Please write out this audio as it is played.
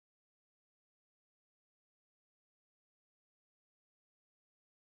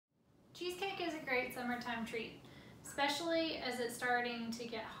Cheesecake is a great summertime treat, especially as it's starting to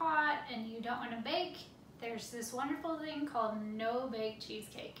get hot and you don't want to bake. There's this wonderful thing called no-bake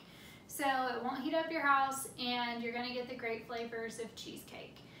cheesecake. So it won't heat up your house and you're going to get the great flavors of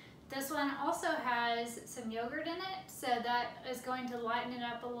cheesecake. This one also has some yogurt in it, so that is going to lighten it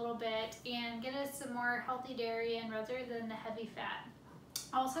up a little bit and get us some more healthy dairy in rather than the heavy fat.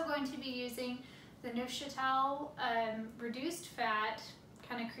 Also going to be using the Neufchâtel reduced fat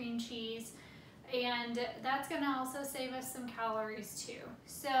kind of cream cheese, and that's going to also save us some calories too.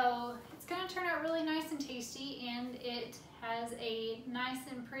 So it's going to turn out really nice and tasty, and it has a nice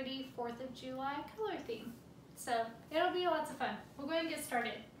and pretty 4th of July color theme. So it'll be lots of fun. We'll go ahead and get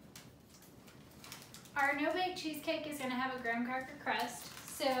started. Our no-bake cheesecake is going to have a graham cracker crust.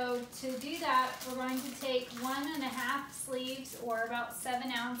 So to do that, we're going to take 1½ sleeves, or about 7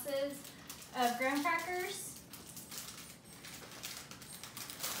 ounces of graham crackers.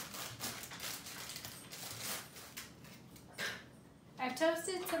 I've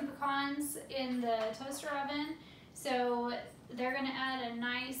toasted some pecans in the toaster oven, so they're going to add a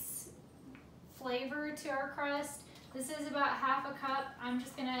nice flavor to our crust. This is about ½ a cup. I'm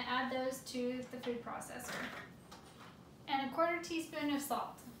just going to add those to the food processor. And a 1/4 teaspoon of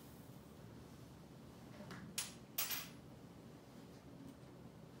salt.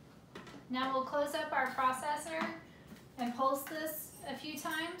 Now we'll close up our processor and pulse this a few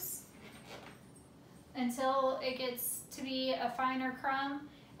times until it gets to be a finer crumb,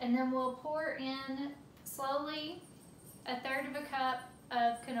 and then we'll pour in slowly 1/3 cup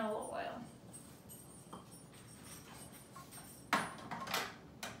of canola oil.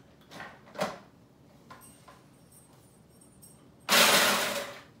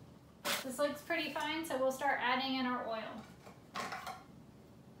 This looks pretty fine, so we'll start adding in our oil.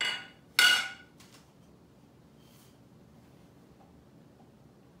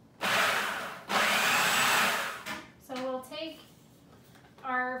 So we'll take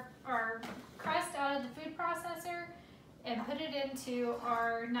our crust out of the food processor and put it into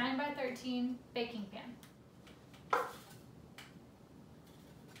our 9x13 baking pan.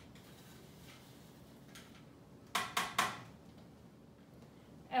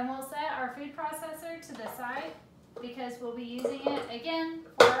 And we'll set our food processor to the side because we'll be using it again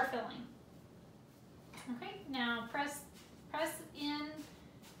for our filling. Okay, now press in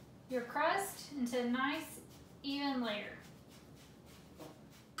your crust into a nice even layer.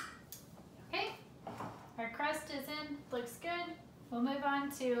 Okay, our crust is in, looks good. We'll move on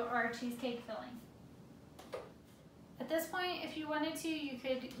to our cheesecake filling. At this point, if you wanted to, you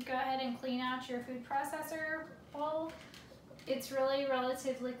could go ahead and clean out your food processor bowl. It's really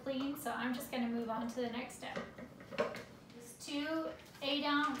relatively clean, so I'm just going to move on to the next step. It's 2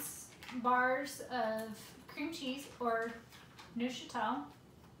 8-ounce bars of cream cheese, or Neufchâtel,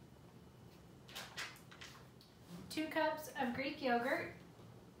 2 cups of Greek yogurt,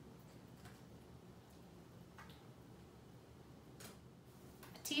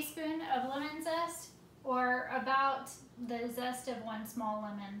 a teaspoon of lemon zest, or about the zest of 1 small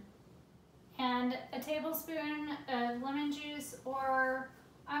lemon, and a tablespoon of lemon juice, or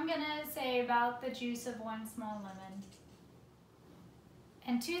I'm gonna say about the juice of 1 small lemon,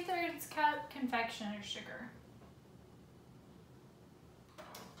 and 2/3 cup confectioner's sugar.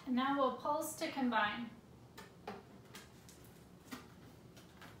 And now we'll pulse to combine.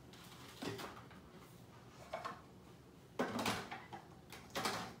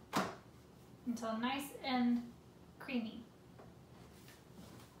 Until nice and creamy.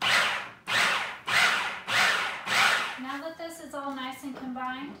 Now that this is all nice and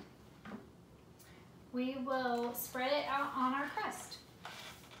combined, we will spread it out on our crust.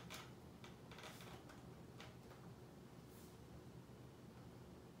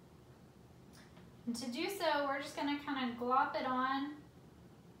 And to do so, we're just going to kind of glop it on,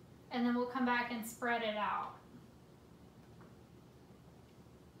 and then we'll come back and spread it out.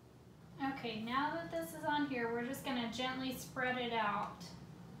 Okay, now that this is on here, we're just going to gently spread it out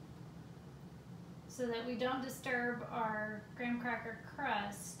so that we don't disturb our graham cracker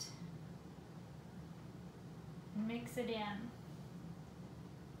crust, and mix it in.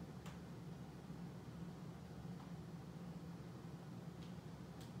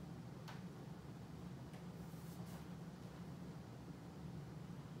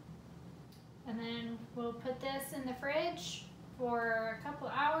 And then we'll put this in the fridge for a couple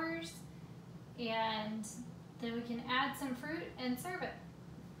hours, and then we can add some fruit and serve it.